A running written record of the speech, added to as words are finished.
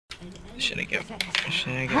Should I get?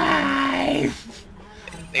 Should I get? Hi!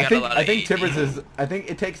 They got a lot of I think AD. Tibbers is. I think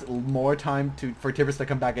it takes more time for Tibbers to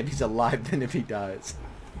come back if he's alive than if he dies.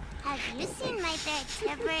 Have you seen my bear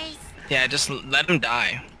Tibbers? Yeah, just let him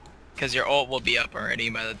die, cause your ult will be up already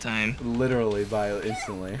by the time. Literally by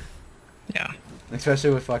instantly. Yeah.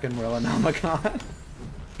 Especially with fucking Morellonomicon.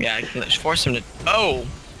 Yeah, let's force him to. Oh,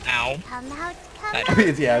 ow. Come out, That- come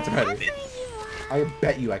out. Yeah, it's ready. Wherever you are. I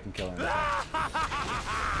bet you I can kill him.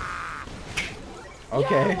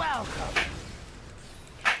 Okay. You're welcome.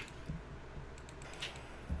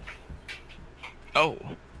 Oh.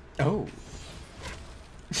 Oh.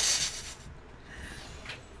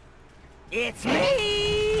 It's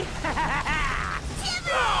me.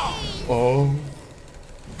 Oh.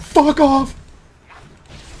 Fuck off!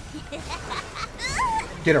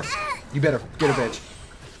 Get her. You better. Get her, bitch.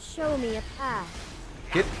 Show me a path.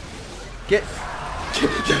 Get.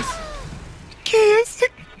 Yes. Kiss.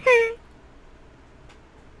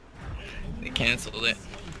 They canceled it.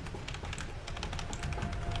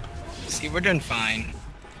 See, we're doing fine.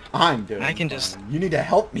 I'm doing I can fine. just- You need to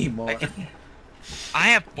help me more. I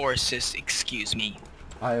have 4 assists, excuse me.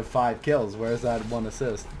 I have 5 kills. Where's that 1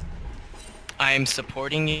 assist? I am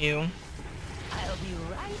supporting you. I'll be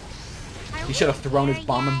right. He should have thrown his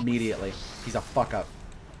bomb immediately. He's a fuck up.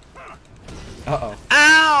 Uh-oh.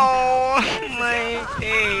 Ow! My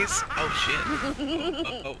face. Oh shit.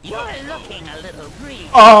 Oh, You're looking a little green.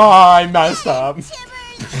 Oh, I messed up.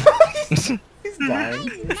 Tibbers! He's dying.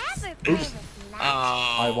 Never play with Oh,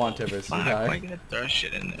 I want Tibbers to fuck, die. why gotta throw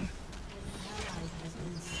shit in there?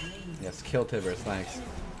 Yes, kill Tibbers, thanks.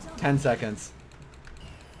 10 seconds.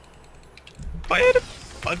 Why had a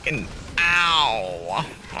fucking ow?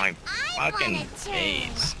 My I fucking wanna too.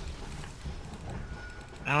 face.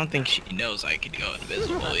 I don't think she knows I could go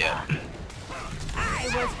invisible yet. I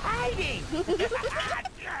was hiding.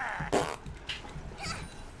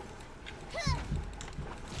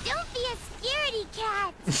 Don't be a scaredy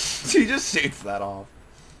cat. She just shoots that off.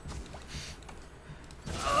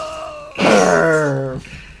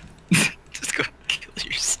 Just go kill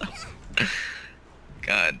yourself.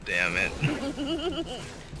 God damn it.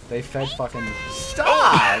 They fed fucking...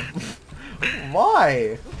 Stop!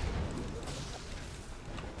 Why?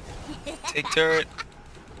 Take turret.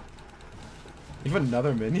 You have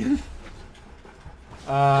another minion?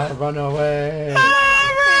 Run away!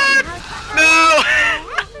 No!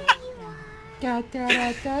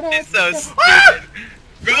 It's so stupid.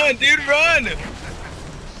 Run, dude, run!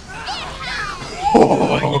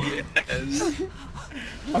 Oh, Yes.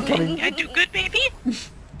 I'm coming. I do good, baby.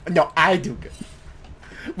 No, I do good.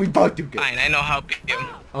 We both do good. Fine, I know how to do.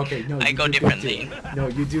 Okay, no, I you go do good differently. too. No,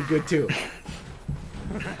 you do good too.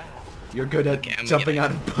 You're good at Okay, I'm jumping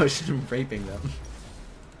gonna- out of bush and raping them.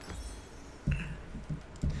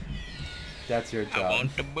 That's your I job.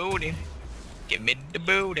 want the booty. Give me the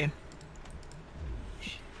booty.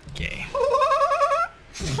 Okay. What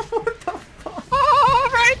the fuck? Oh,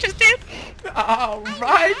 righteous dude. Oh,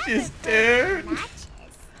 righteous, dude. Matches.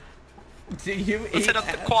 Do you Let's eat hit up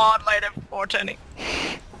the ass? quad later, 420.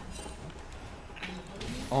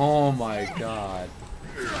 Oh my god.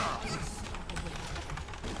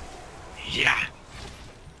 Yeah,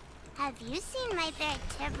 Have you seen my bear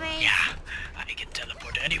Tibbers? yeah. I can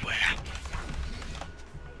teleport anywhere.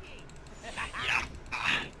 Yeah.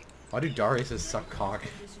 Why do Dariuses suck cock?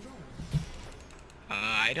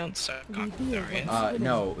 I don't suck cock, Darius.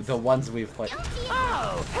 No, the ones we've played. Don't be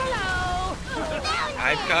Oh, hello.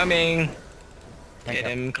 I'm coming. Thank Get you.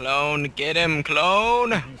 him, clone. Get him,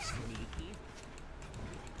 clone.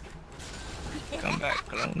 Come back,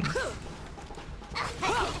 clone.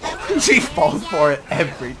 She falls for it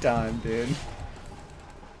every time, dude.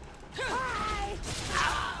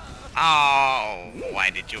 Oh, why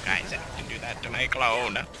did you guys have to do that to my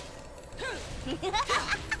clone?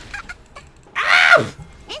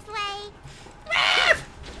 this way.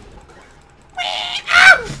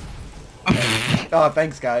 Oh,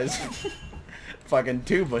 thanks, guys. Fucking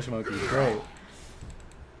 2 bush monkeys, great.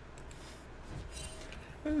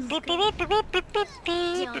 Does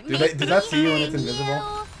that see you when it's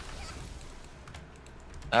invisible?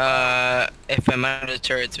 If I'm out of the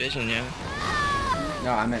turret's vision, yeah.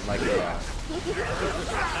 No, I meant like that.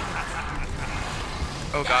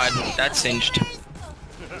 Oh god, that's singed.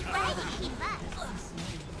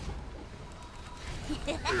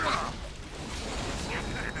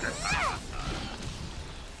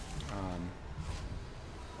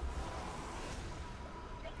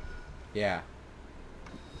 Yeah.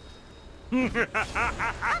 Skip,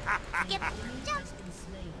 jump.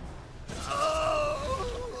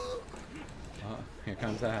 Oh, here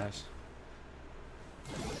comes Ash.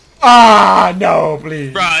 Ah, no,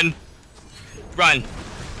 please. Run! Run!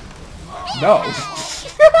 No.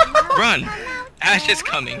 Run! Ash is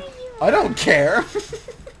coming. I don't care.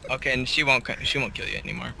 Okay, and she won't kill you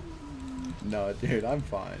anymore. No, dude, I'm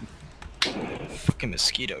fine. Fucking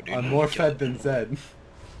mosquito, dude. I'm more fed than Zed.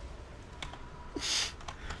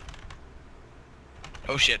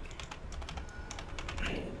 Oh shit.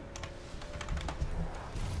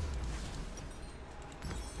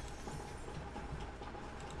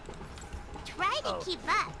 Try to keep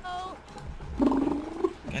up.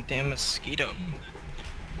 Goddamn mosquito.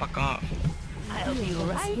 Fuck off. I'll be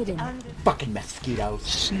right under. Fucking mosquitoes.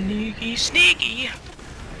 Sneaky, sneaky.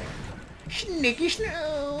 Sneaky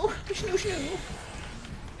snow. Snow, snow.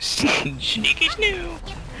 Sneaky snoo.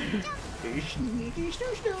 Sneaky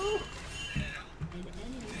snow, snow.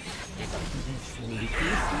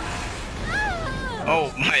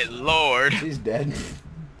 Oh my lord. She's dead.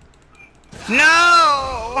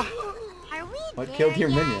 No! Are we What there killed your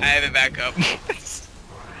yet? minion? I have it back up.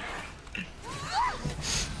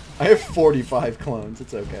 I have 45 clones.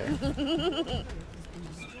 It's okay.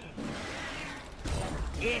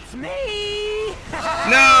 It's me!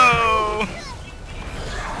 No!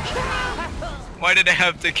 Why did I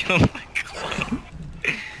have to kill my clone?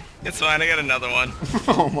 It's fine, I got another one.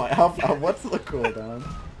 Oh my, what's the cooldown?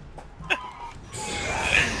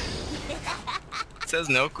 It says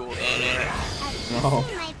no cooldown on it. Have No. you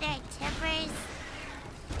seen my bear Tibbers?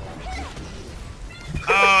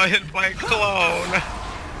 Oh, I hit my clone.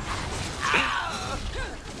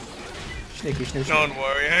 Sneaky snow, snow. Don't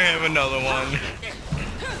worry, I have another one.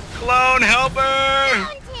 Clone, help her!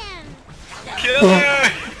 Found him! Kill her!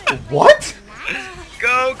 What?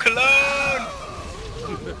 Go, clone!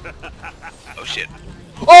 Oh shit.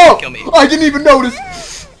 Oh! Kill me. I didn't even notice!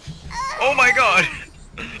 Oh my god!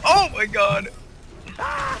 Oh my god!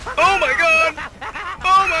 Oh my god!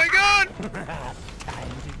 Oh my god!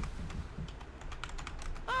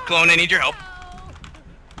 Clone, I need your help.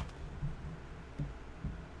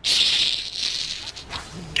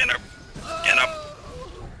 Get her! Get up!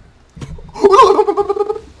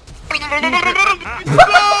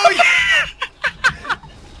 Oh yeah!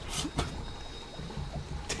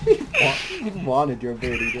 You wanted your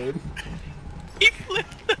booty, dude. He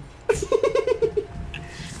flipped.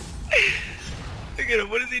 Look at him.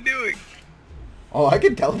 What is he doing? Oh, I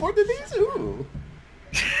can teleport to these? Ooh.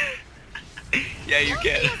 Yeah, you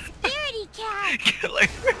can. Scaredy cat! Kill her.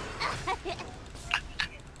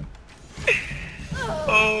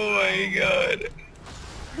 Oh my god.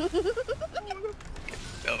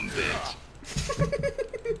 Dumb bitch.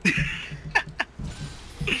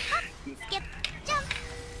 Skip, jump!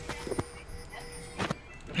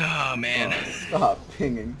 Oh man. Stop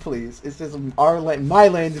pinging, please. It's just our lane. My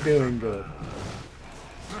lane's doing good.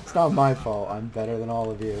 It's not my fault. I'm better than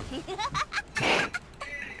all of you.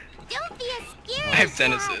 Don't be a scaredy I have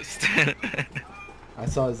 10 cat. assists. I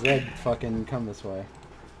saw Zed fucking come this way.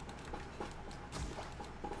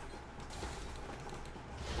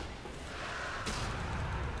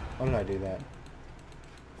 Why did I do that?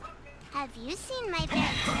 Have you seen my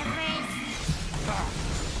bear Tibbers?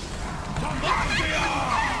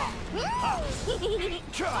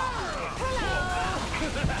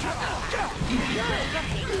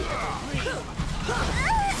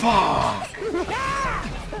 Fuck!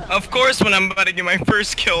 Of course, when I'm about to get my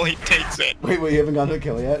first kill, he takes it. Wait, you haven't gotten a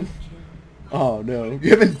kill yet? Oh no. You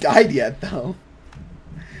haven't died yet, though.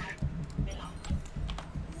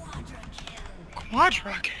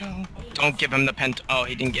 Quadra kill. Don't give him the pent. Oh,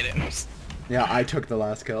 he didn't get it. Yeah, I took the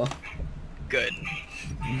last kill. Good.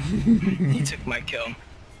 He took my kill.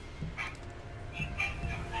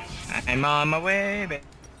 I'm on my way, babe.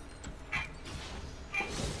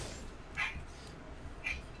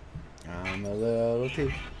 I'm a little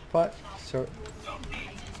teapot. So.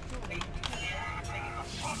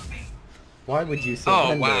 Why would you say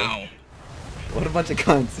Oh, wow. What a bunch of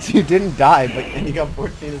cunts. You didn't die, but and you got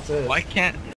 14 assists. Why can't...